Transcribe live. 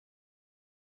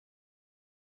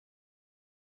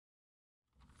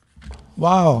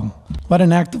Wow, what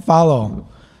an act to follow.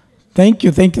 Thank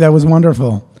you, that was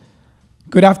wonderful.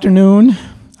 Good afternoon.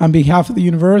 On behalf of the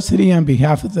university, on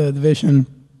behalf of the Division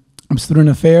of Student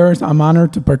Affairs, I'm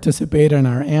honored to participate in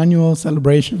our annual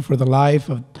celebration for the life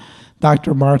of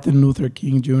Dr. Martin Luther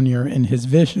King Jr. and his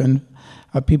vision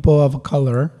of people of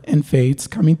color and faiths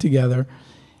coming together,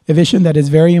 a vision that is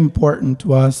very important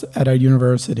to us at our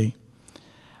university.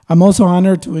 I'm also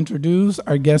honored to introduce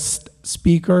our guest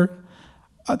speaker,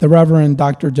 the Reverend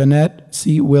Dr. Janette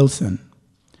C. Wilson.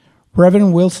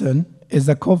 Reverend Wilson is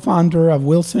the co-founder of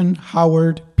Wilson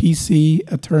Howard PC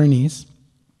Attorneys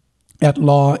at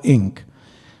Law, Inc.,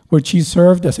 where she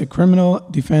served as a criminal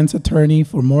defense attorney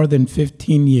for more than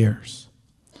 15 years.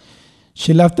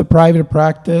 She left the private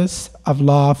practice of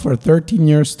law for 13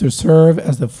 years to serve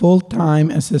as the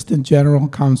full-time Assistant General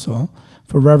Counsel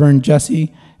for Reverend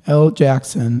Jesse L.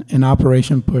 Jackson in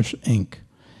Operation Push, Inc.,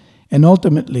 and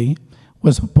ultimately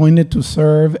was appointed to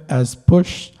serve as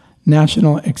Push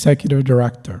National Executive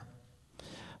Director.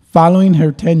 Following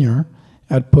her tenure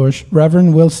at Push,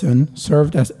 Reverend Wilson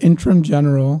served as Interim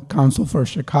General Counsel for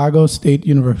Chicago State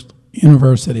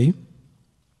University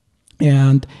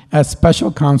and as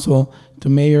Special Counsel to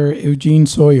Mayor Eugene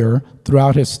Sawyer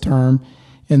throughout his term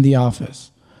in the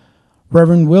office.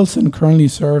 Reverend Wilson currently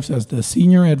serves as the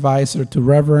Senior Advisor to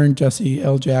Reverend Jesse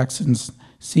L. Jackson's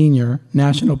Sr.,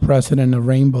 National President of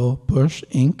Rainbow Push,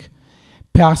 Inc.,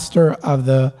 pastor of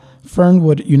the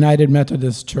Fernwood United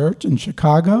Methodist Church in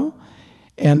Chicago,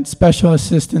 and Special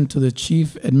Assistant to the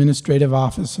Chief Administrative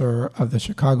Officer of the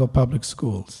Chicago Public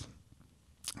Schools.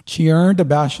 She earned a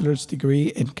bachelor's degree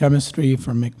in chemistry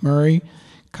from McMurray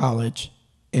College,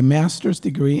 a master's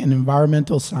degree in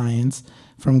environmental science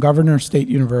from Governor State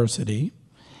University,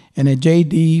 and a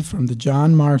JD from the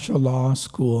John Marshall Law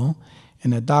School,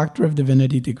 and a Doctor of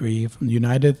Divinity degree from the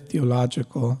United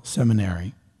Theological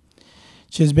Seminary.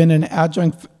 She has been an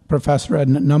adjunct professor at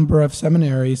a number of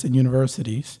seminaries and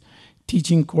universities,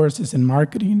 teaching courses in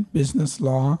marketing, business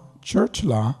law, church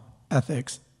law,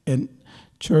 ethics, and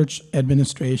church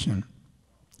administration.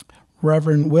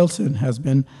 Reverend Wilson has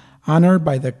been honored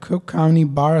by the Cook County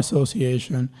Bar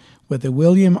Association with the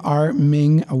William R.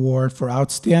 Ming Award for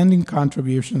outstanding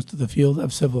contributions to the field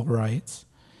of civil rights.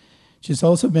 She's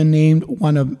also been named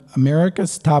one of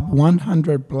America's top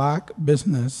 100 Black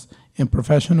business and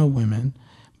professional women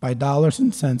by Dollars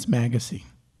and Cents magazine.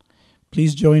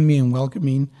 Please join me in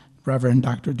welcoming Reverend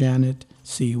Dr. Janette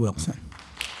C. Wilson.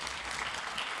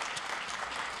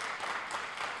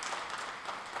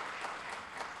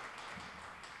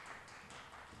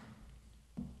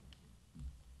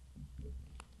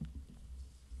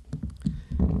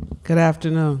 Good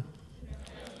afternoon.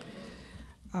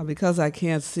 Because I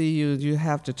can't see you, you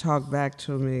have to talk back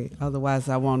to me, otherwise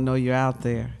I won't know you're out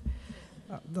there.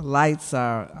 The lights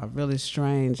are really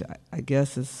strange. I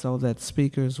guess it's so that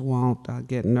speakers won't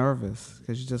get nervous,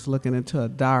 because you're just looking into a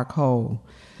dark hole.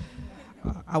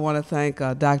 I want to thank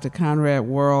Dr. Conrad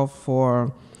Worrell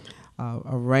for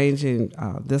arranging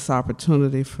this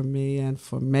opportunity for me, and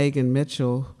for Megan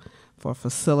Mitchell for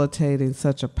facilitating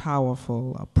such a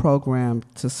powerful program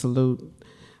to salute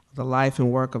the life and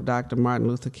work of Dr. Martin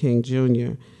Luther King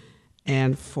Jr.,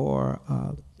 and for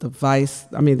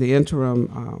the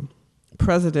interim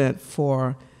president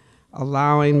for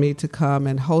allowing me to come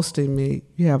and hosting me.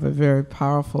 You have a very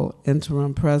powerful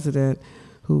interim president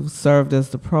who served as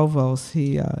the provost.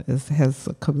 He has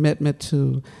a commitment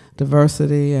to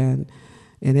diversity and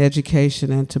in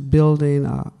education, and to building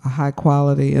a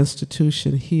high-quality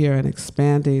institution here and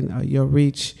expanding your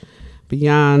reach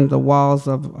beyond the walls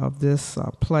of this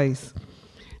place.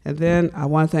 And then I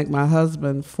want to thank my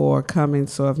husband for coming,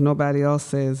 so if nobody else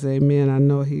says amen, I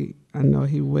know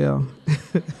he will.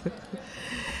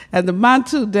 And the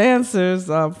Bantu dancers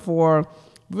for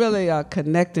really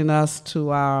connecting us to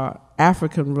our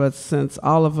African roots, since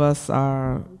all of us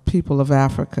are people of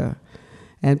Africa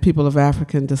and people of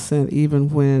African descent, even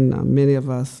when many of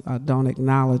us don't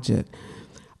acknowledge it.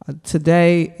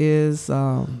 Today is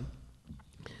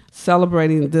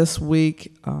celebrating this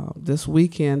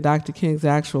weekend. Dr. King's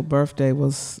actual birthday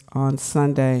was on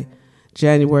Sunday,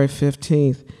 January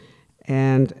 15th.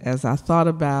 And as I thought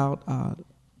about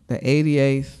the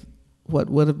 88th, what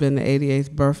would have been the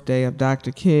 88th birthday of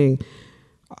Dr. King,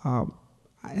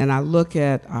 and I look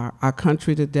at our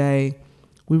country today,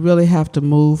 we really have to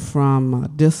move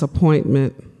from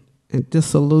disappointment and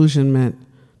disillusionment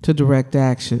to direct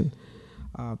action.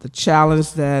 The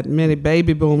challenge that many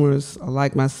baby boomers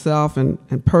like myself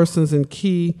and persons in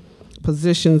key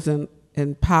positions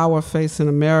in power face in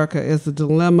America is the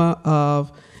dilemma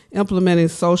of implementing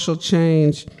social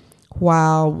change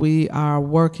while we are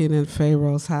working in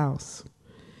Pharaoh's house.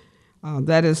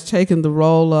 That is taking the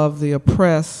role of the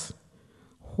oppressed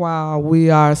while we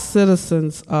are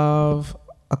citizens of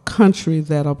a country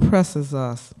that oppresses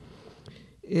us.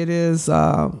 It is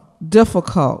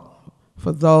difficult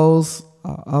for those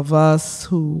of us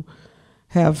who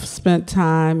have spent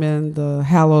time in the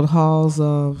hallowed halls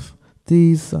of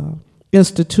these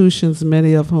institutions,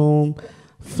 many of whom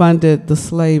funded the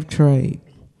slave trade,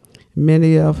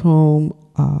 many of whom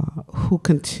who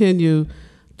continue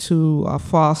to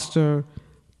foster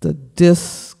the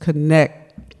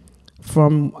disconnect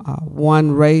from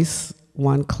one race,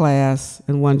 one class,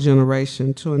 and one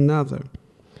generation to another.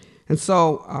 And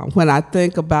so when I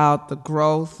think about the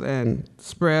growth and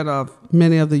spread of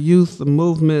many of the youth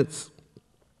movements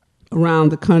around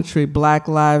the country, Black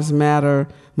Lives Matter,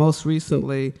 most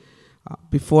recently,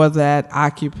 before that,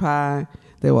 Occupy,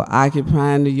 they were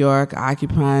occupying New York,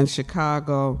 occupying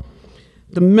Chicago.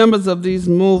 The members of these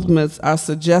movements are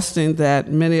suggesting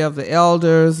that many of the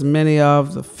elders, many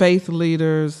of the faith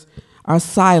leaders are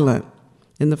silent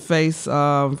in the face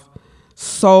of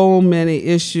so many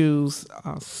issues,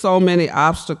 so many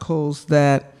obstacles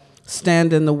that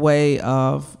stand in the way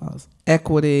of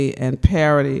equity and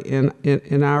parity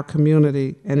in our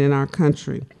community and in our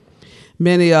country.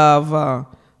 Many of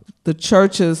the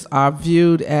churches are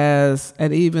viewed as,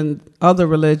 and even other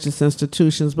religious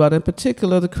institutions, but in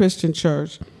particular the Christian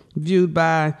church, viewed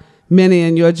by many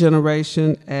in your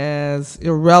generation as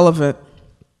irrelevant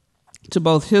to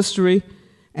both history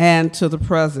and to the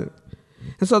present.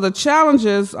 And so the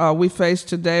challenges we face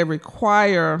today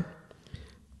require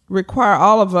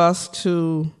all of us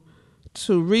to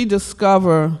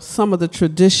rediscover some of the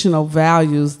traditional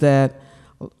values that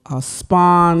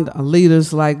spawned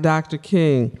leaders like Dr.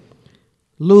 King.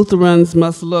 Lutherans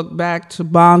must look back to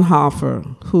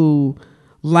Bonhoeffer, who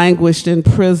languished in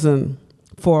prison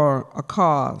for a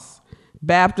cause.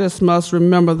 Baptists must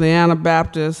remember the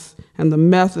Anabaptists and the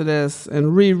Methodists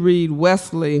and reread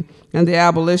Wesley and the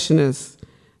abolitionists.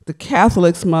 The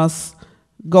Catholics must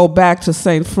go back to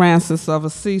St. Francis of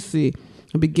Assisi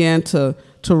and begin to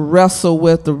wrestle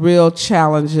with the real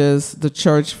challenges the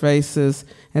church faces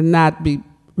and not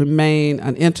remain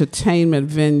an entertainment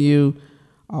venue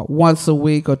once a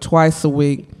week or twice a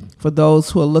week for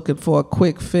those who are looking for a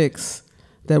quick fix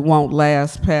that won't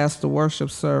last past the worship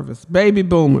service. Baby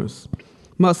boomers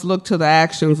must look to the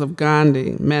actions of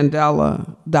Gandhi,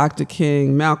 Mandela, Dr.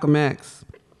 King, Malcolm X.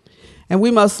 And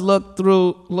we must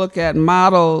look at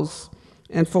models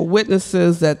and for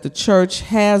witnesses that the church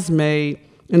has made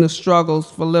in the struggles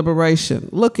for liberation,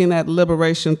 looking at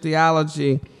liberation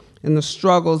theology and the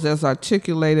struggles as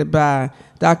articulated by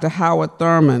Dr. Howard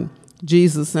Thurman,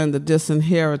 Jesus and the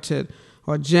Disinherited,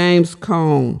 or James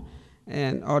Cone,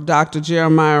 or Dr.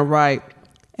 Jeremiah Wright,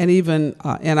 and even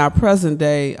in our present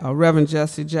day, Reverend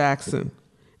Jesse Jackson,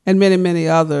 and many, many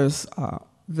others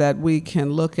that we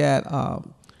can look at.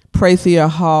 Prathia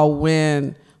Hall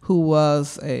Wynne, who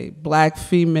was a Black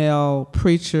female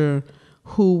preacher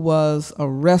who was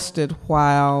arrested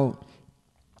while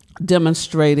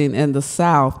demonstrating in the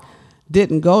South,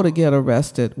 didn't go to get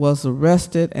arrested, was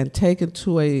arrested and taken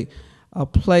to a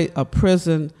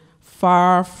prison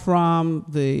far from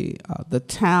the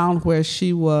town where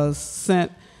she was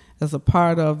sent as a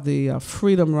part of the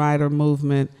Freedom Rider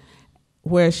movement,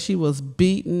 where she was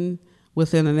beaten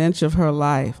within an inch of her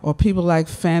life, or people like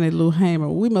Fannie Lou Hamer.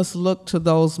 We must look to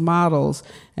those models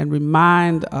and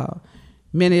remind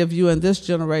many of you in this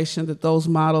generation that those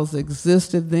models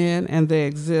existed then and they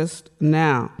exist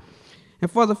now.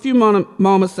 And for the few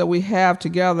moments that we have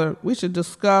together, we should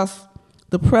discuss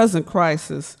the present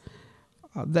crisis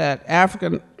that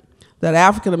African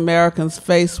Americans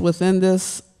face within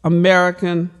this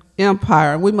American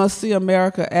empire. We must see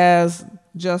America as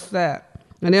just that,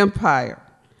 an empire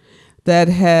that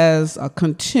has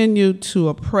continued to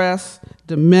oppress,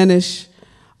 diminish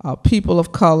people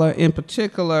of color, in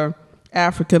particular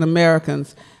African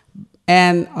Americans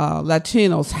and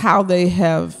Latinos, how they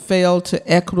have failed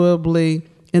to equitably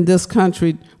in this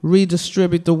country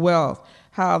redistribute the wealth,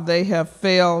 how they have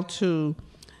failed to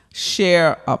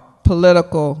share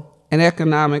political and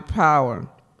economic power.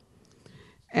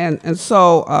 And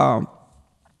so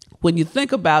when you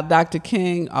think about Dr.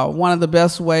 King, one of the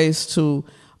best ways to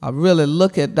really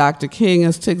look at Dr. King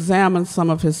is to examine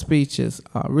some of his speeches,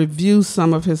 review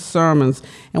some of his sermons.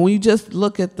 And when you just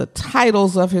look at the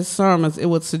titles of his sermons, it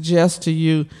would suggest to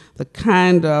you the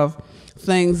kind of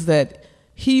things that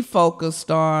he focused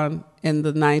on in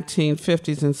the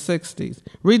 1950s and 60s.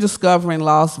 Rediscovering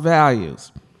Lost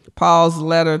Values, Paul's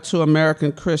Letter to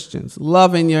American Christians,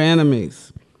 Loving Your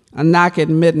Enemies, A Knock at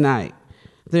Midnight,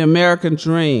 The American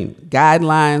Dream,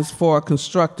 Guidelines for a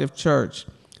Constructive Church,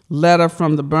 letter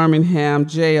from the Birmingham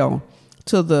jail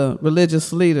to the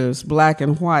religious leaders, black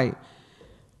and white,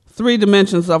 3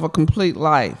 Dimensions of a Complete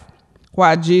Life,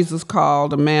 Why Jesus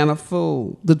Called a Man a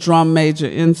Fool, The Drum Major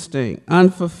Instinct,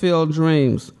 Unfulfilled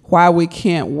Dreams, Why We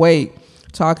Can't Wait,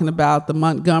 talking about the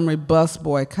Montgomery bus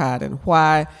boycott and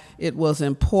why it was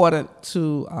important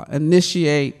to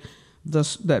initiate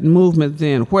that movement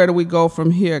then. Where do we go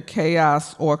from here,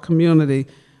 Chaos or Community?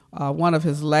 One of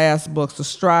his last books, A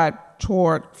Stride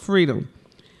Toward Freedom.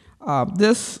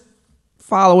 This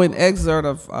following excerpt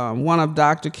of one of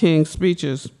Dr. King's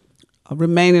speeches,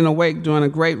 Remaining Awake During a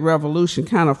Great Revolution,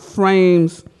 kind of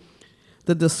frames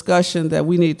the discussion that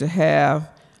we need to have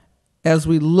as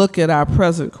we look at our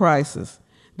present crisis.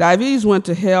 Dives went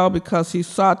to hell because he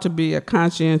sought to be a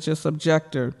conscientious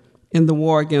objector in the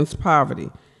war against poverty.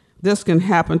 This can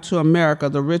happen to America,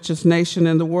 the richest nation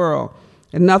in the world,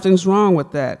 and nothing's wrong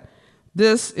with that.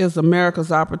 This is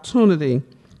America's opportunity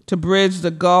to bridge the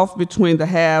gulf between the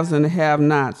haves and the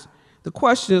have-nots. The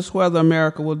question is whether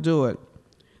America will do it.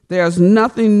 There's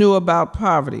nothing new about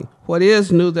poverty. What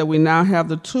is new that we now have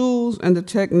the tools and the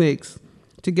techniques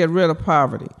to get rid of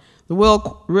poverty. The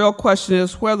real question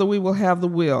is whether we will have the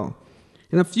will.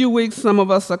 In a few weeks, some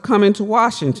of us are coming to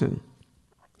Washington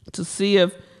to see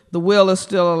if the will is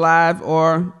still alive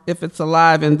or if it's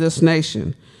alive in this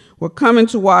nation. We're coming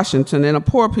to Washington in a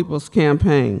poor people's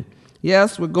campaign.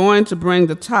 Yes, we're going to bring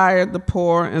the tired, the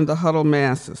poor, and the huddled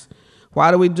masses.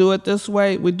 Why do we do it this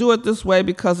way? We do it this way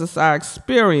because it's our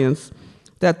experience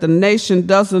that the nation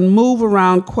doesn't move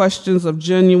around questions of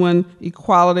genuine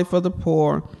equality for the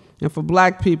poor and for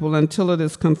black people until it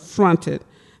is confronted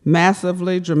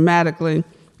massively, dramatically,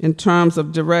 in terms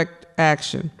of direct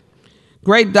action.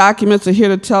 Great documents are here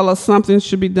to tell us something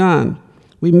should be done.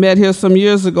 We met here some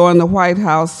years ago in the White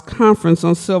House Conference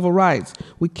on Civil Rights.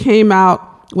 We came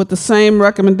out with the same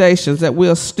recommendations that we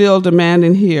are still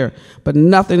demanding here, but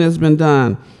nothing has been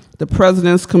done. The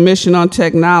President's Commission on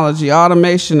Technology,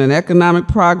 Automation, and Economic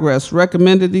Progress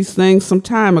recommended these things some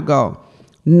time ago.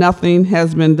 Nothing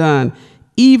has been done.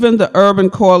 Even the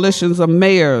urban coalitions of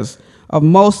mayors of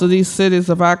most of these cities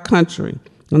of our country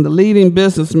and the leading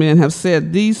businessmen have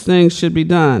said these things should be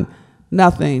done.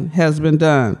 Nothing has been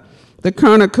done. The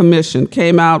Kerner Commission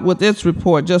came out with its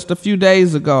report just a few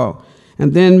days ago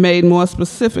and then made more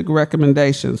specific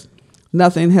recommendations.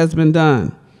 Nothing has been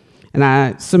done. And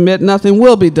I submit nothing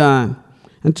will be done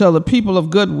until the people of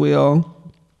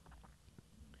goodwill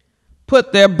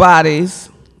put their bodies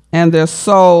and their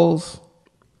souls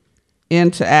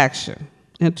into action,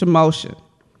 into motion.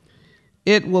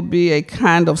 It will be a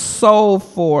kind of soul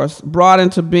force brought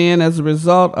into being as a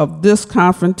result of this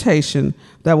confrontation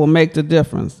that will make the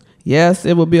difference. Yes,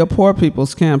 it will be a poor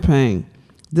people's campaign.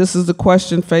 This is the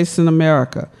question facing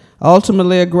America.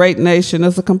 Ultimately, a great nation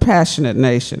is a compassionate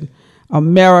nation.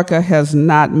 America has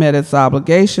not met its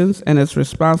obligations and its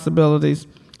responsibilities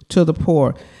to the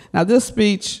poor. Now, this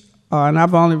speech, and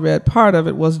I've only read part of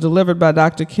it, was delivered by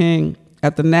Dr. King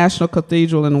at the National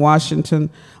Cathedral in Washington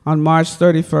on March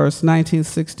 31st,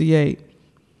 1968,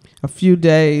 a few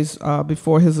days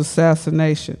before his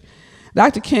assassination.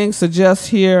 Dr. King suggests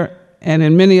here and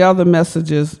in many other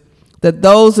messages that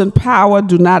those in power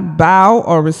do not bow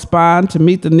or respond to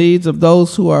meet the needs of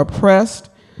those who are oppressed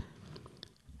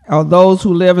or those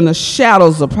who live in the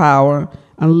shadows of power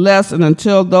unless and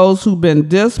until those who've been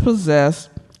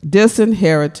dispossessed,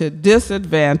 disinherited,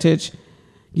 disadvantaged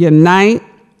unite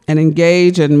and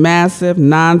engage in massive,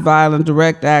 nonviolent,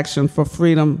 direct action for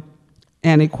freedom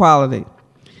and equality.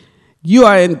 You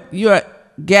are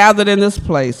gathered in this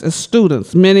place as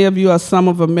students. Many of you are some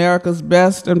of America's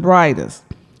best and brightest.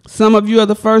 Some of you are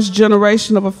the first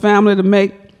generation of a family to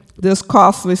make this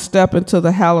costly step into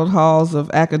the hallowed halls of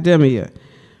academia.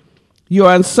 You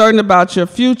are uncertain about your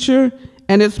future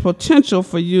and its potential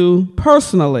for you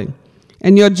personally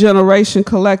and your generation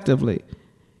collectively.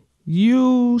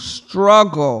 You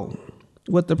struggle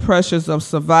with the pressures of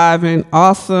surviving,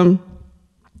 awesome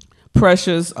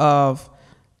pressures of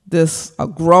this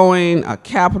growing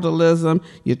capitalism.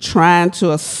 You're trying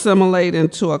to assimilate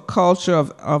into a culture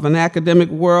of an academic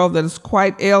world that is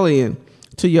quite alien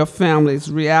to your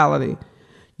family's reality,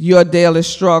 your daily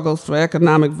struggles for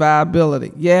economic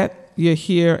viability. Yet, you're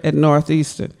here at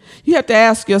Northeastern. You have to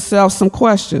ask yourself some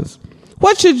questions.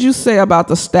 What should you say about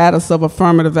the status of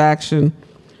affirmative action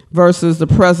versus the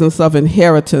presence of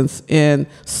inheritance in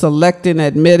selecting,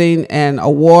 admitting, and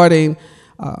awarding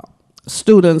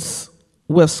students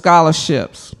with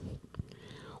scholarships?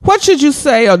 What should you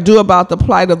say or do about the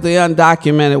plight of the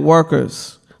undocumented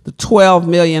workers the 12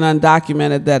 million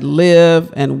undocumented that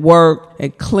live and work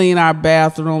and clean our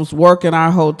bathrooms, work in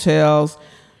our hotels,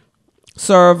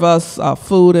 serve us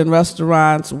food in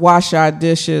restaurants, wash our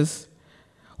dishes.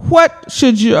 What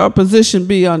should your position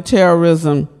be on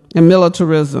terrorism and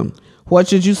militarism? What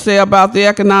should you say about the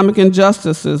economic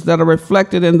injustices that are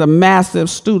reflected in the massive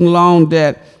student loan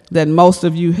debt that most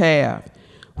of you have?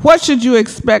 What should you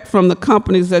expect from the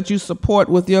companies that you support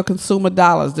with your consumer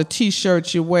dollars, the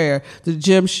t-shirts you wear, the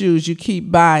gym shoes you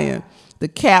keep buying, the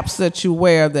caps that you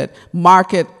wear that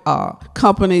market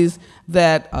companies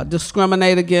that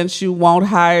discriminate against you, won't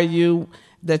hire you,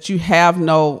 that you have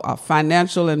no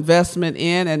financial investment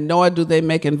in, and nor do they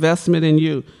make investment in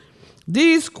you?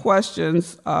 These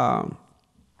questions, how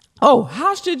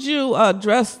should you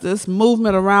address this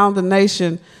movement around the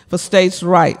nation for states'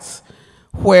 rights,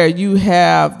 where you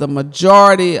have the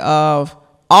majority of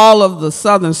all of the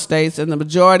southern states and the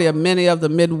majority of many of the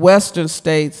Midwestern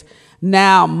states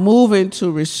now moving to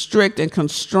restrict and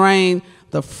constrain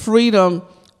the freedom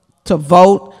to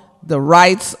vote, the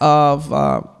rights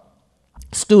of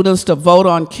students to vote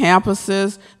on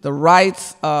campuses, the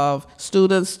rights of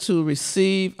students to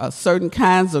receive certain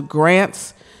kinds of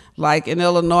grants, like in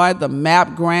Illinois, the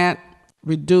MAP grant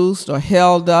reduced or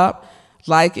held up.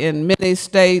 Like in many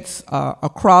states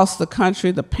across the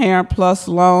country, the Parent Plus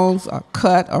loans are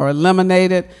cut or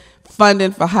eliminated.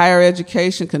 Funding for higher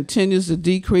education continues to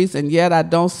decrease, and yet I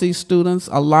don't see students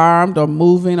alarmed or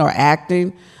moving or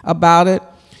acting about it.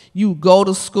 You go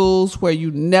to schools where you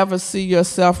never see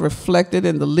yourself reflected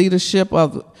in the leadership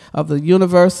of the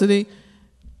university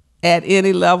at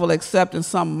any level except in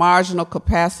some marginal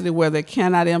capacity where they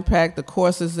cannot impact the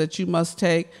courses that you must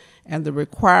take and the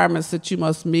requirements that you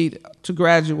must meet to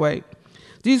graduate.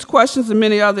 These questions and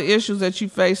many other issues that you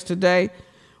face today,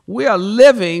 we are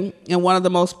living in one of the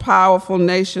most powerful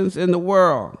nations in the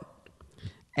world.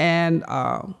 And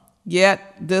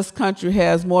yet this country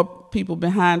has more people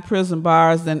behind prison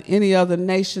bars than any other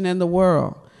nation in the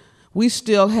world. We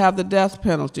still have the death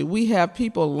penalty. We have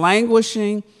people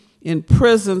languishing in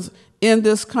prisons in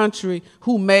this country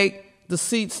who make the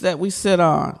seats that we sit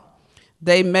on.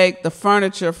 They make the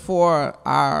furniture for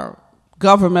our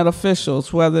government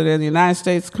officials, whether they're in the United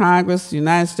States Congress, the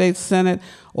United States Senate,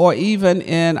 or even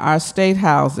in our state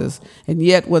houses. And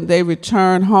yet when they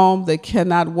return home, they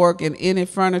cannot work in any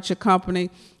furniture company.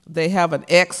 They have an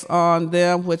X on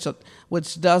them,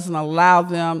 which doesn't allow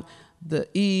them the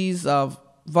ease of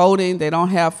voting. They don't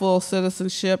have full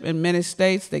citizenship in many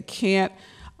states. They can't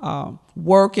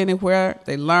work anywhere.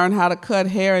 They learn how to cut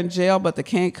hair in jail, but they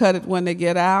can't cut it when they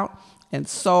get out. And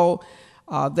so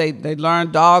they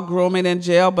learn dog grooming in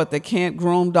jail, but they can't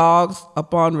groom dogs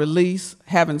upon release,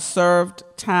 having served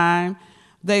time.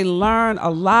 They learn a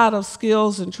lot of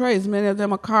skills and trades. Many of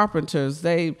them are carpenters.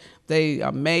 They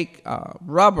make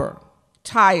rubber,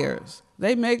 tires.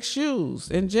 They make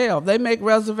shoes in jail. They make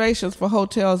reservations for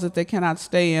hotels that they cannot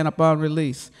stay in upon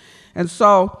release. And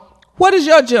so what is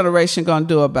your generation going to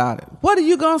do about it? What are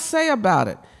you going to say about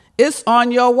it? It's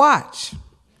on your watch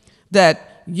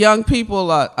that young people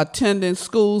are attending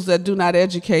schools that do not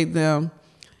educate them.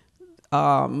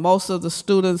 Most of the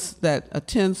students that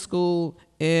attend school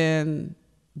in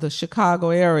the Chicago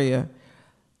area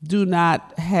do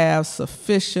not have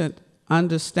sufficient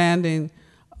understanding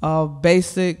of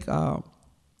basic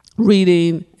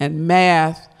reading and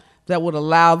math that would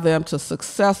allow them to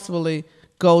successfully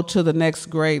go to the next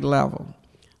grade level.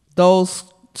 Those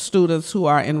students who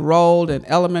are enrolled in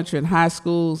elementary and high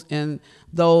schools in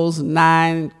those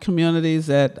 9 communities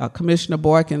that Commissioner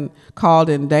Boykin called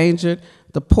endangered,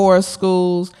 the poorest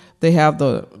schools, they have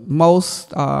the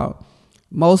most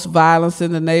violence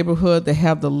in the neighborhood. They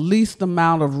have the least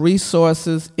amount of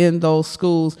resources in those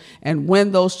schools. And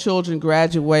when those children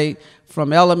graduate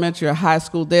from elementary or high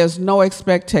school, there's no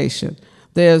expectation.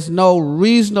 There's no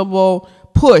reasonable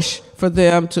push for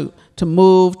them to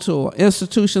move to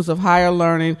institutions of higher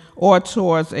learning or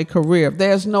towards a career.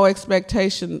 There's no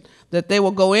expectation that they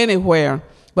will go anywhere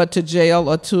but to jail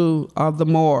or to the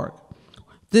morgue.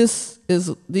 These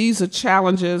are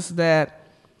challenges that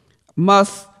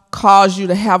must cause you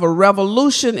to have a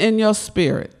revolution in your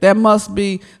spirit. There must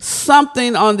be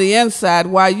something on the inside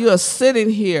while you are sitting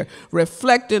here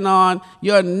reflecting on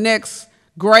your next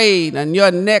grade and your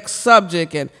next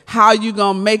subject and how you're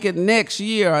going to make it next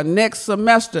year or next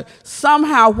semester.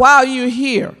 Somehow while you're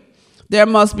here, there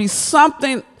must be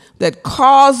something that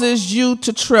causes you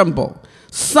to tremble,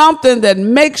 something that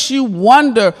makes you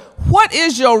wonder, what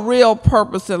is your real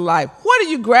purpose in life? What are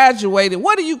you graduating?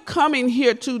 What are you coming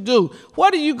here to do?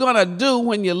 What are you going to do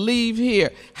when you leave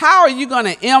here? How are you going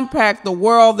to impact the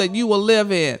world that you will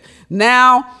live in?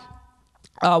 Now,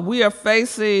 we are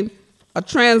facing a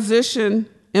transition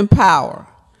in power.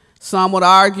 Some would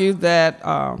argue that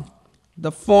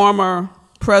the former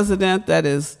president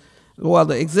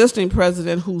the existing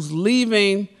president who's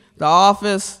leaving the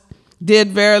office did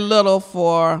very little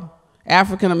for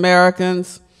African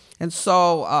Americans. And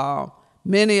so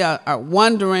many are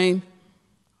wondering,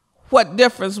 what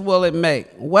difference will it make?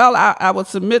 Well, I would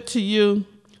submit to you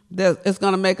that it's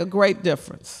going to make a great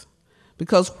difference.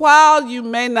 Because while you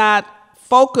may not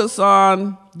focus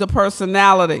on the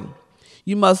personality,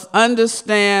 you must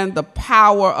understand the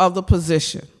power of the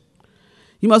position.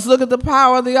 You must look at the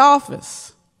power of the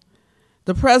office.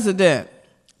 The president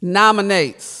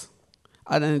nominates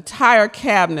an entire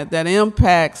cabinet that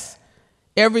impacts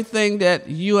everything that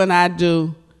you and I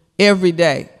do every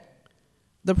day.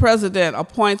 The president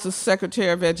appoints a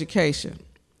Secretary of Education.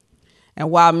 And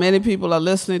while many people are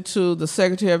listening to the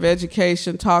Secretary of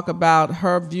Education talk about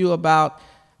her view about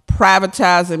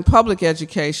privatizing public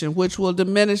education, which will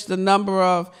diminish the number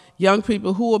of young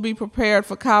people who will be prepared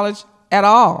for college at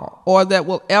all, or that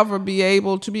will ever be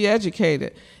able to be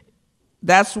educated.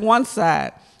 That's one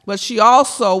side. But she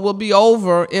also will be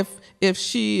over, if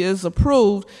she is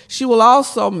approved, she will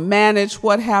also manage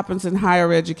what happens in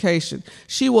higher education.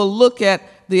 She will look at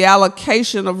the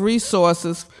allocation of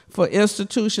resources for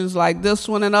institutions like this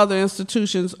one and other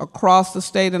institutions across the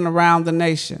state and around the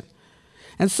nation.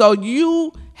 And so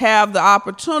you have the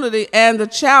opportunity and the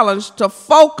challenge to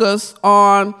focus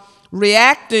on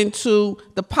reacting to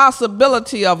the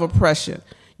possibility of oppression.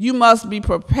 You must be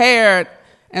prepared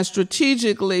and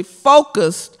strategically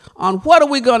focused on what are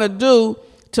we going to do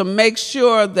to make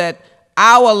sure that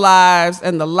our lives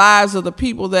and the lives of the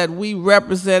people that we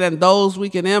represent and those we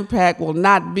can impact will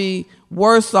not be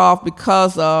worse off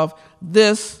because of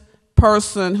this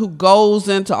person who goes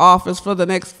into office for the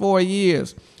next 4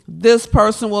 years. This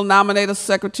person will nominate a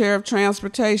Secretary of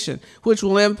Transportation, which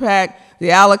will impact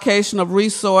the allocation of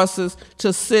resources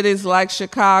to cities like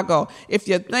Chicago. If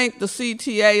you think the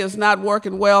CTA is not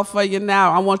working well for you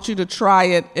now, I want you to try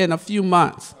it in a few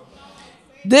months.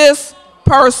 This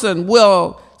person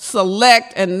will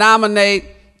select and nominate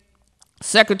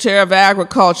Secretary of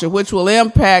Agriculture, which will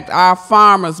impact our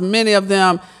farmers, many of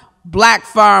them black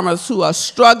farmers who are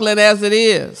struggling as it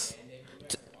is,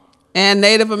 and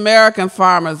Native American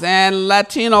farmers and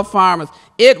Latino farmers.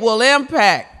 It will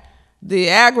impact the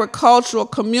agricultural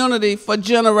community for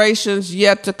generations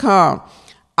yet to come.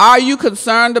 Are you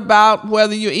concerned about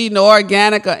whether you're eating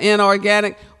organic or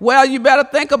inorganic? Well, you better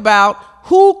think about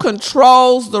who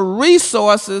controls the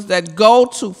resources that go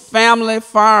to family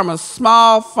farmers,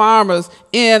 small farmers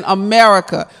in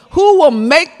America. Who will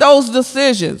make those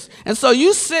decisions? And so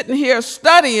you sitting here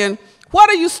studying, what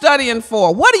are you studying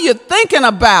for? What are you thinking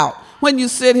about when you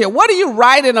sit here? What are you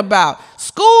writing about?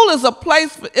 School is a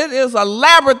place, it is a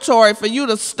laboratory for you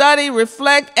to study,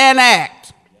 reflect, and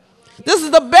act. This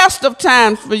is the best of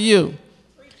times for you.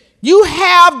 You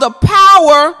have the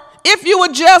power if you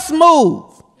would just move.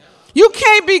 You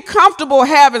can't be comfortable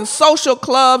having social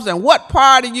clubs and what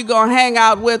party you're going to hang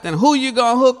out with and who you're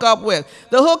going to hook up with.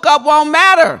 The hookup won't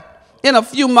matter in a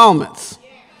few moments.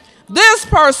 This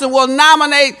person will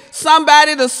nominate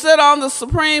somebody to sit on the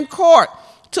Supreme Court,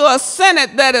 to a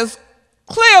Senate that is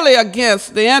clearly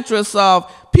against the interests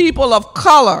of people of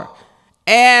color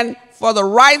and for the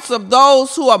rights of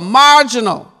those who are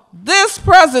marginal. This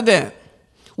president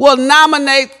will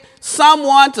nominate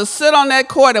someone to sit on that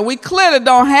court, and we clearly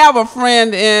don't have a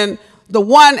friend in the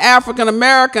one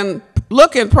African-American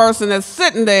looking person that's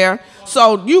sitting there,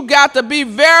 so you got to be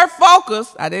very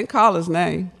focused. I didn't call his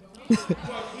name.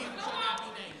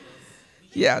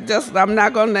 Yeah, I'm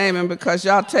not going to name him because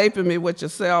y'all taping me with your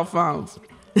cell phones.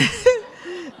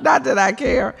 Not that I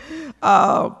care.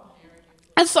 And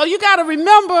so you got to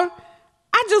remember,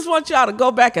 I just want y'all to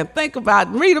go back and think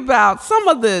about, read about some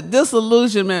of the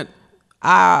disillusionment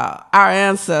our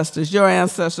ancestors, your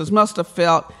ancestors, must have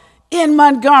felt in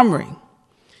Montgomery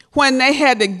when they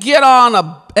had to get on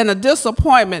a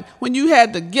disappointment, when you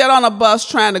had to get on a bus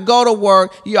trying to go to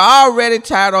work, you're already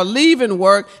tired, or leaving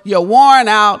work, you're worn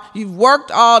out, you've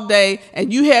worked all day,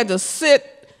 and you had to sit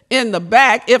in the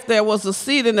back if there was a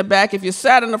seat in the back. If you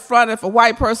sat in the front, if a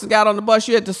white person got on the bus,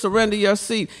 you had to surrender your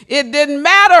seat. It didn't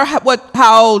matter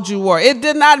how old you were. It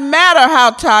did not matter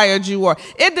how tired you were.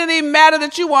 It didn't even matter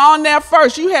that you were on there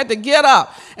first. You had to get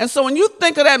up. And so when you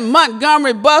think of that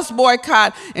Montgomery bus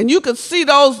boycott, and you could see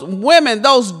those women,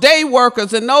 those day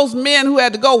workers, and those men who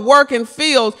had to go work in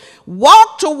fields,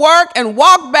 walk to work and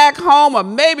walk back home, or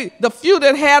maybe the few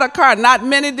that had a car, not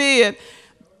many did,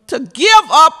 to give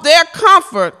up their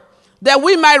comfort that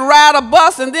we might ride a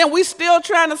bus and then we still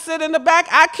trying to sit in the back.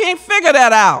 I can't figure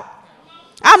that out.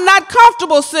 I'm not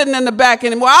comfortable sitting in the back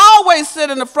anymore. I always sit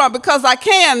in the front because I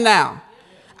can now.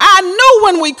 I knew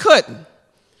when we couldn't.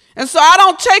 And so I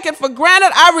don't take it for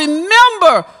granted. I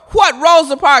remember what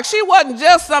Rosa Parks, she wasn't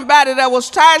just somebody that was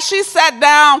tired. She sat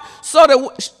down so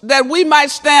that we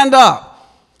might stand up,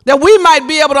 that we might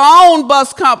be able to own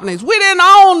bus companies. We didn't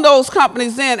own those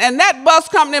companies then. And that bus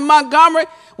company in Montgomery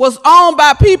was owned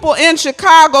by people in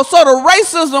Chicago. So the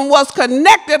racism was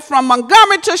connected from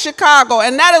Montgomery to Chicago.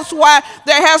 And that is why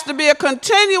there has to be a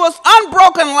continuous,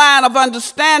 unbroken line of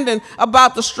understanding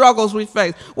about the struggles we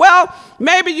face. Well,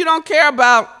 maybe you don't care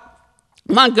about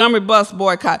Montgomery bus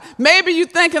boycott. Maybe you're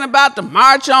thinking about the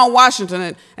March on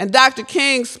Washington and Dr.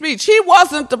 King's speech. He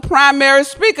wasn't the primary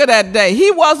speaker that day.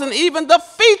 He wasn't even the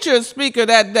featured speaker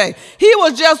that day. He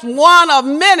was just one of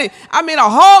many. I mean, a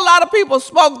whole lot of people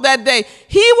spoke that day.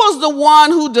 He was the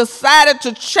one who decided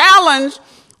to challenge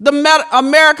the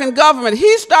American government.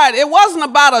 It wasn't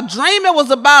about a dream. It was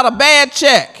about a bad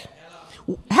check.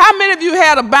 How many of you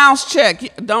had a bounce check?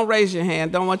 Don't raise your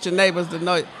hand. Don't want your neighbors to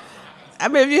know. I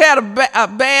mean, if you had a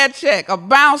bad check, a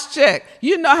bounce check,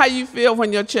 you know how you feel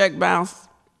when your check bounced.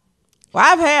 Well,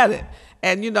 I've had it.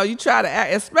 And, you try to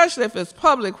act, especially if it's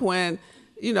public when,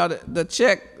 the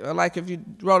check, like if you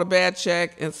wrote a bad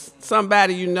check and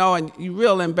somebody and you're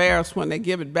real embarrassed when they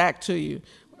give it back to you,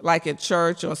 like at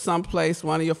church or someplace,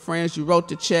 one of your friends, you wrote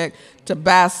the check to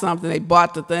buy something, they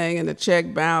bought the thing and the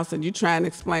check bounced and you try and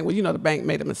explain, well, the bank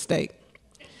made a mistake.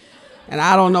 And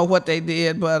I don't know what they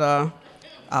did, but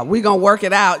we're going to work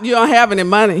it out. You don't have any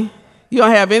money. You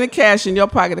don't have any cash in your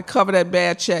pocket to cover that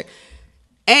bad check.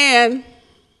 And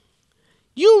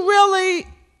you really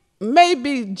may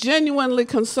be genuinely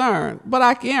concerned, but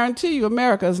I guarantee you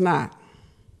America is not.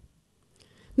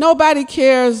 Nobody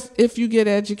cares if you get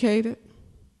educated.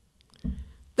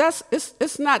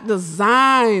 It's not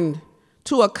designed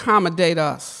to accommodate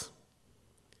us.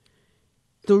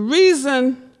 The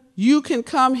reason you can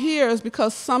come here is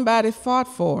because somebody fought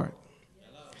for it.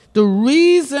 The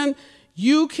reason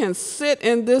you can sit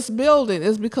in this building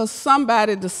is because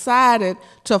somebody decided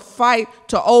to fight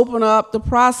to open up the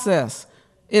process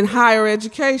in higher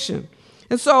education.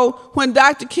 And so when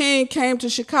Dr. King came to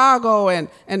Chicago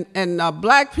and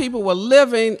black people were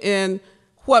living in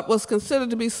what was considered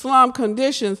to be slum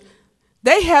conditions,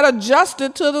 they had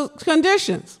adjusted to the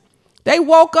conditions. They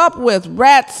woke up with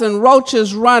rats and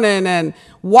roaches running and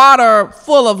water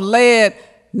full of lead,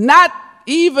 not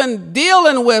even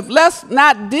dealing with, let's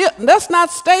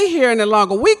not stay here any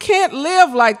longer. We can't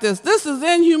live like this. This is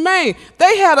inhumane.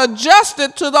 They had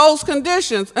adjusted to those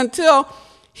conditions until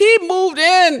he moved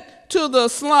in to the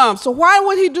slum. So why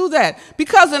would he do that?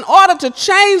 Because in order to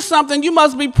change something, you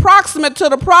must be proximate to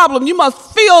the problem. You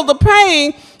must feel the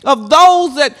pain of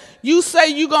those that you say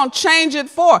you're going to change it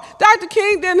for. Dr.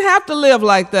 King didn't have to live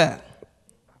like that.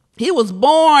 He was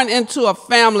born into a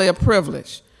family of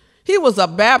privilege. He was a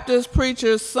Baptist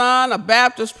preacher's son, a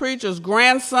Baptist preacher's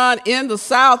grandson in the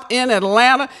South, in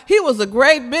Atlanta. He was a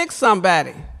great big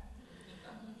somebody.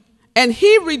 And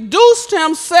he reduced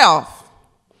himself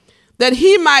that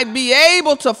he might be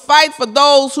able to fight for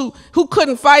those who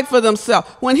couldn't fight for themselves.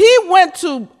 When he went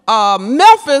to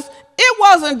Memphis, it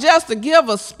wasn't just to give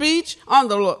a speech on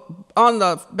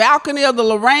the balcony of the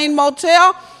Lorraine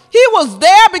Motel. He was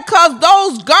there because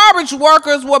those garbage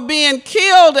workers were being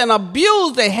killed and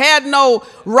abused. They had no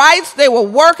rights. They were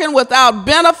working without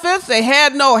benefits. They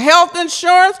had no health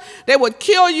insurance. They would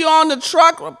kill you on the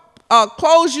truck,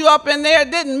 close you up in there.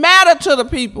 It didn't matter to the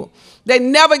people. They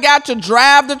never got to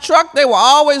drive the truck. They were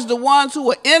always the ones who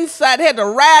were inside, had to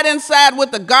ride inside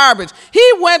with the garbage.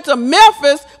 He went to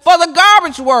Memphis for the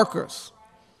garbage workers.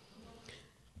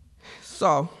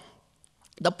 So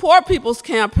the Poor People's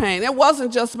Campaign, it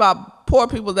wasn't just about poor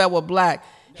people that were black.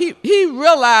 He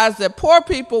realized that poor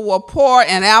people were poor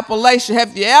in Appalachia.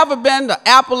 Have you ever been to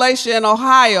Appalachia in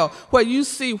Ohio, where you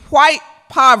see white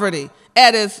poverty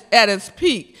at its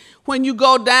peak? When you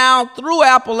go down through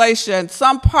Appalachia and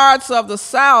some parts of the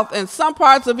South and some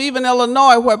parts of even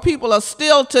Illinois, where people are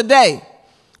still today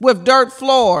with dirt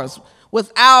floors,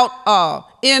 without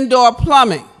indoor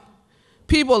plumbing,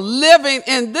 people living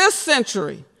in this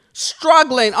century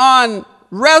struggling on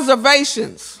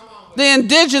reservations, the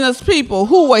indigenous people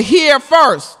who were here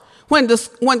first when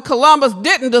Columbus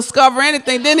didn't discover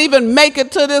anything, didn't even make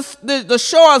it to the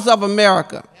shores of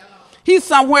America. He's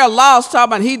somewhere lost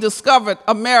talking about he discovered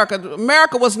America.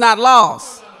 America was not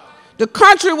lost. The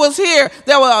country was here.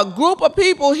 There were a group of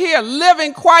people here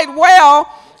living quite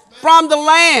well from the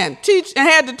land, and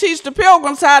had to teach the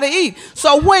pilgrims how to eat.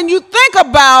 So when you think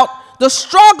about the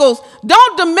struggles,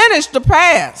 don't diminish the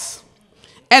past.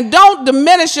 And don't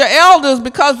diminish your elders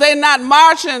because they're not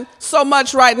marching so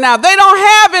much right now. They don't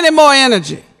have any more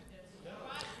energy.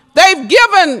 They've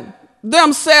given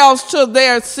themselves to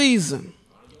their season.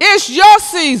 It's your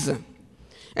season.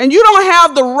 And you don't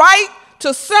have the right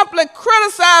to simply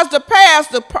criticize the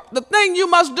past. The thing you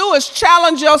must do is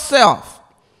challenge yourself.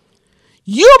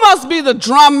 You must be the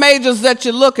drum majors that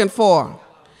you're looking for.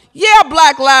 Yeah,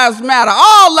 Black Lives Matter.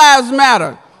 All lives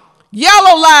matter.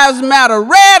 Yellow lives matter.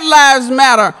 Red lives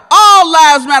matter. All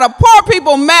lives matter. Poor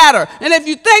people matter. And if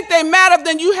you think they matter,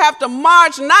 then you have to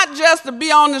march, not just to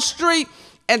be on the street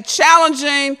and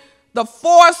challenging the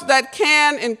force that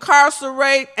can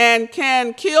incarcerate and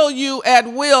can kill you at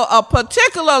will,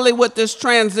 particularly with this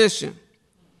transition.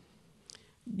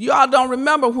 You all don't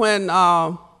remember when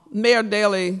Mayor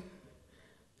Daley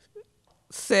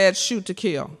said shoot to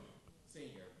kill.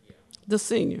 The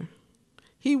senior.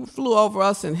 He flew over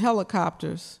us in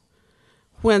helicopters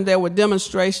when there were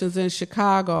demonstrations in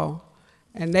Chicago,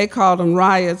 and they called them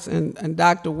riots, and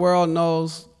Dr. World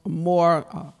knows more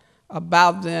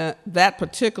about that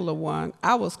particular one.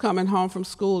 I was coming home from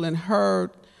school and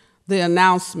heard the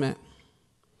announcement,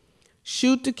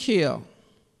 shoot to kill.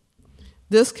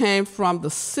 This came from the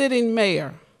sitting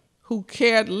mayor who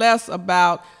cared less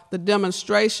about the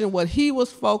demonstration. What he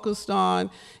was focused on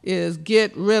is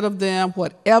get rid of them,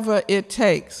 whatever it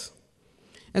takes.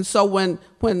 And so when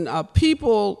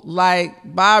people like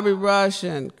Bobby Rush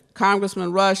and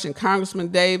Congressman Rush and Congressman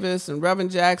Davis and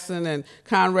Reverend Jackson and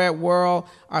Conrad Worrell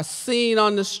are seen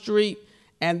on the street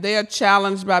and they're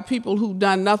challenged by people who've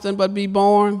done nothing but be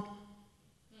born.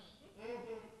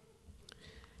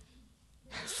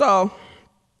 So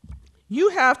you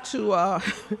have to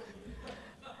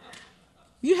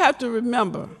you have to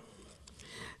remember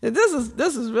that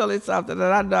this is really something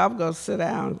that I know I'm going to sit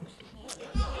down.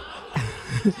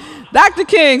 Dr.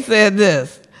 King said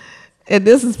this, and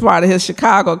this is part of his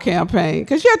Chicago campaign,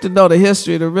 because you have to know the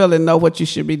history to really know what you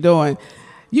should be doing.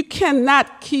 You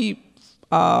cannot keep,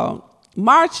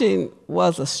 marching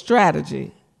was a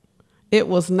strategy. It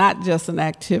was not just an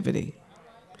activity.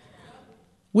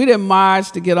 We didn't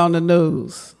march to get on the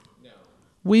news.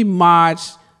 We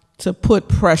marched to put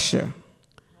pressure.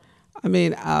 I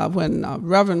mean, when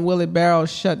Reverend Willie Barrow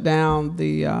shut down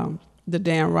the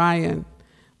Dan Ryan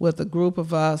with a group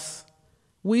of us,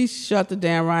 we shut the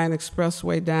Dan Ryan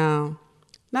Expressway down,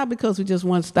 not because we just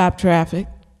wanted to stop traffic.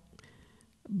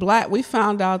 We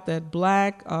found out that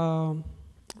black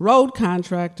road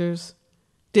contractors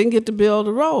didn't get to build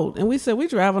a road. And we said, we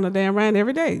drive on the Dan Ryan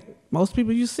every day. Most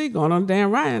people you see going on the Dan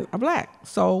Ryan are black.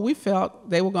 So we felt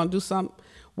they were going to do some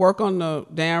work on the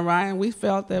Dan Ryan. We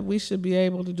felt that we should be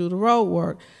able to do the road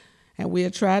work. And we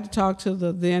had tried to talk to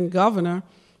the then governor,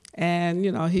 and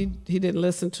you know he didn't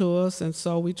listen to us, and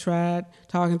so we tried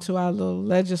talking to our little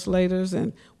legislators,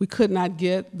 and we could not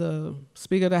get the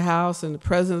Speaker of the House and the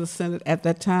President of the Senate at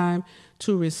that time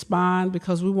to respond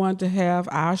because we wanted to have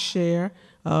our share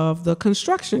of the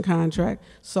construction contract.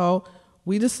 So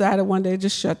we decided one day to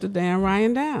just shut the Dan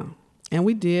Ryan down. And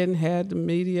we did, and had the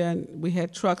media, and we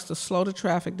had trucks to slow the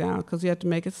traffic down because we had to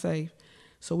make it safe.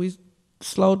 So we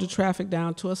slowed the traffic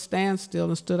down to a standstill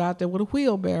and stood out there with a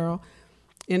wheelbarrow,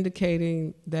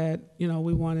 indicating that, you know,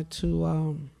 we wanted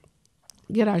to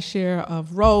get our share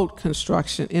of road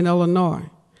construction in Illinois.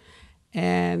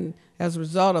 And as a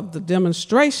result of the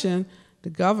demonstration, the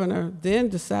governor then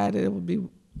decided it would be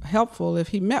helpful if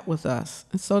he met with us.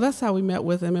 And so that's how we met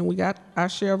with him, and we got our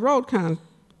share of road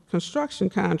construction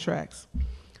contracts.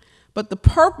 But the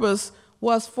purpose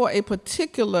was for a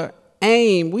particular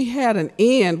aim. We had an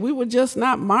end. We were just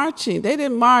not marching. They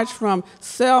didn't march from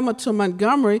Selma to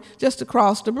Montgomery just to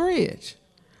cross the bridge.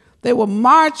 They were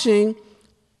marching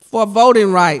for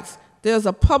voting rights. There's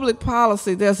a public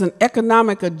policy. There's an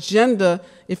economic agenda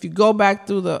if you go back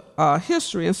through the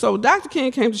history. And so Dr.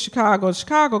 King came to Chicago, the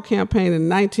Chicago campaign in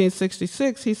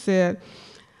 1966. He said,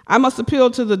 I must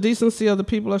appeal to the decency of the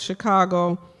people of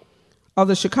Chicago, of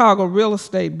the Chicago Real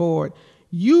Estate Board.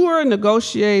 You are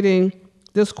negotiating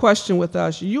this question with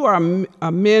us. You are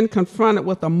men confronted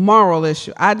with a moral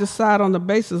issue. I decide on the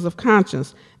basis of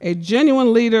conscience. A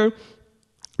genuine leader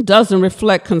doesn't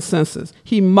reflect consensus.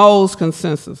 He molds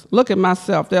consensus. Look at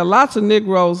myself. There are lots of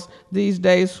Negroes these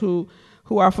days who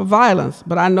are for violence,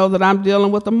 but I know that I'm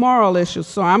dealing with a moral issue,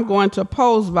 so I'm going to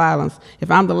oppose violence. If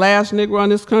I'm the last Negro in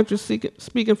this country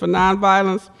speaking for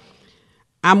nonviolence,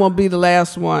 I'm going to be the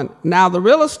last one. Now, the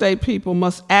real estate people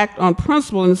must act on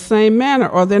principle in the same manner,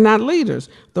 or they're not leaders.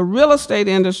 The real estate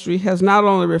industry has not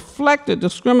only reflected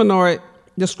discriminatory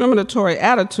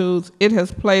attitudes, it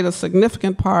has played a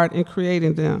significant part in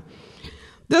creating them.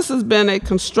 This has been a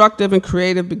constructive and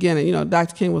creative beginning. You know,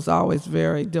 Dr. King was always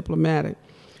very diplomatic.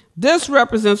 This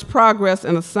represents progress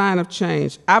and a sign of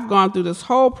change. I've gone through this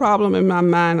whole problem in my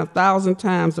mind 1,000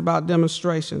 times about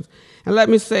demonstrations. And let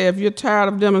me say, if you're tired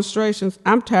of demonstrations,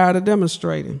 I'm tired of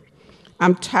demonstrating.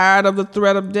 I'm tired of the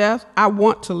threat of death. I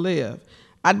want to live.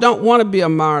 I don't want to be a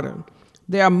martyr.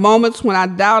 There are moments when I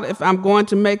doubt if I'm going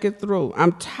to make it through.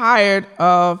 I'm tired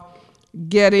of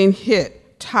getting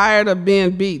hit, tired of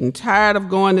being beaten, tired of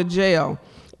going to jail.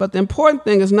 But the important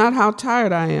thing is not how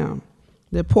tired I am.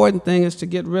 The important thing is to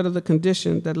get rid of the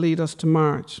conditions that lead us to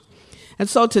march. And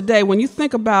so today, when you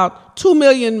think about 2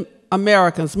 million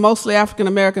Americans, mostly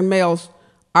African-American males,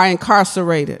 are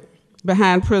incarcerated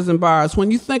behind prison bars.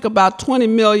 When you think about 20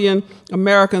 million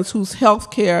Americans whose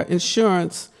health care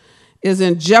insurance is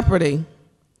in jeopardy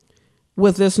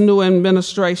with this new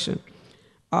administration.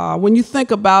 When you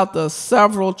think about the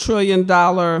several $trillion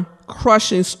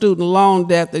crushing student loan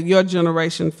debt that your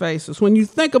generation faces, when you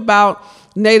think about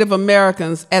Native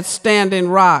Americans at Standing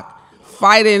Rock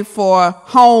fighting for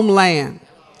homeland,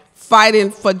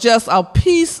 fighting for just a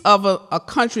piece of a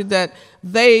country that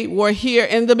they were here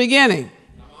in the beginning,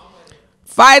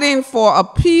 fighting for a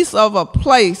piece of a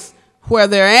place where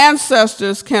their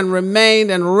ancestors can remain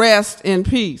and rest in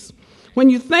peace. When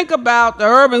you think about the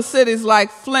urban cities like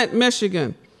Flint,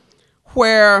 Michigan,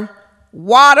 where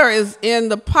water is in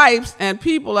the pipes and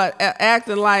people are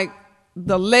acting like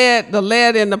the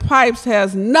lead in the pipes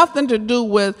has nothing to do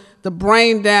with the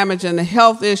brain damage and the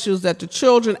health issues that the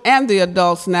children and the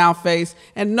adults now face,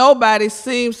 and nobody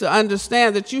seems to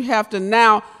understand that you have to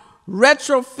now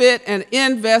retrofit and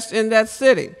invest in that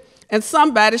city, and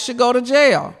somebody should go to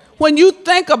jail. When you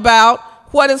think about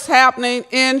what is happening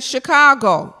in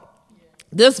Chicago,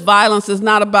 this violence is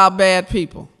not about bad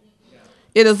people.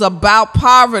 It is about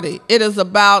poverty. It is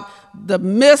about the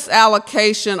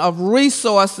misallocation of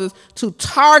resources to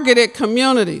targeted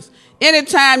communities.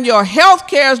 Anytime your health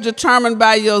care is determined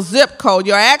by your zip code,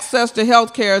 your access to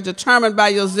health care is determined by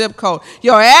your zip code,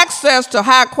 your access to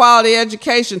high quality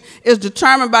education is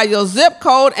determined by your zip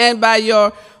code and by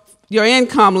your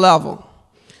income level.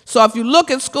 So if you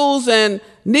look at schools in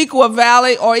Neuqua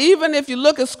Valley, or even if you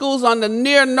look at schools on the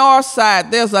near north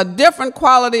side, there's a different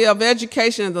quality of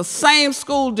education in the same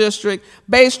school district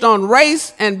based on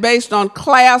race and based on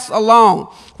class alone.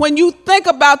 When you think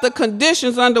about the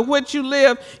conditions under which you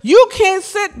live, you can't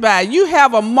sit by. You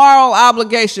have a moral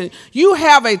obligation. You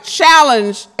have a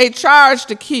challenge, a charge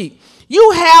to keep.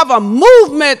 You have a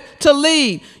movement to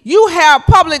lead. You have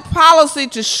public policy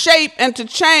to shape and to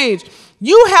change.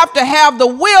 You have to have the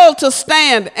will to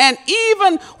stand, and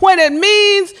even when it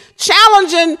means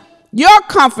challenging your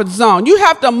comfort zone, you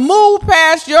have to move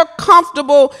past your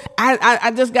comfortable,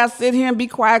 I just got to sit here and be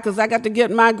quiet because I got to get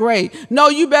my grade. No,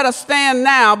 you better stand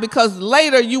now, because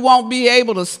later you won't be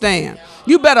able to stand.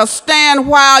 You better stand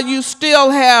while you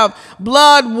still have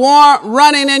blood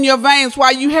running in your veins,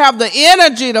 while you have the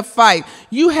energy to fight.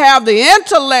 You have the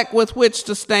intellect with which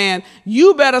to stand.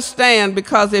 You better stand,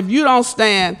 because if you don't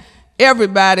stand,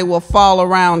 everybody will fall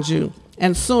around you,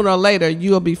 and sooner or later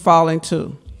you'll be falling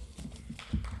too.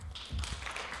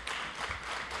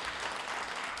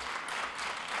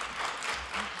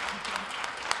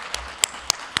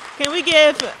 Can we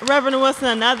give Reverend Wilson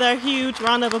another huge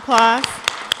round of applause?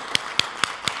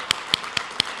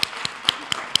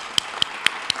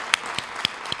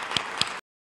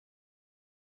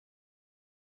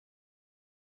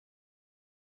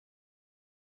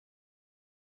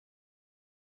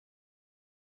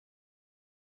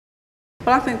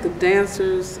 But I think the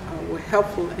dancers were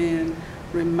helpful in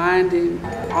reminding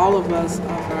all of us of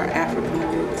our African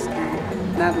roots,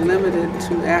 and not limited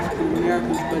to African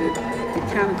Americans, but it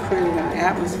kind of created an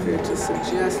atmosphere to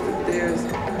suggest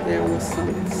that there was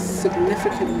some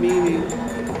significant meaning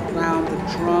around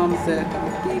the drums that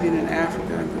were beaten in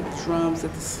Africa, and the drums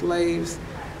that the slaves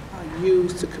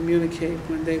used to communicate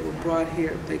when they were brought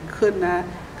here. They could not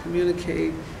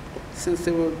communicate, since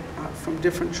they were from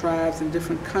different tribes and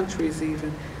different countries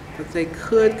even, but they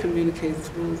could communicate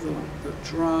through the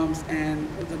drums and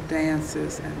the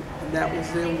dances, and that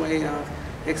was their way of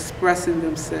expressing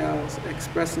themselves,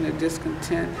 expressing their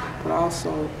discontent, but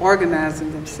also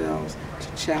organizing themselves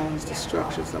to challenge the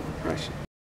structures of oppression.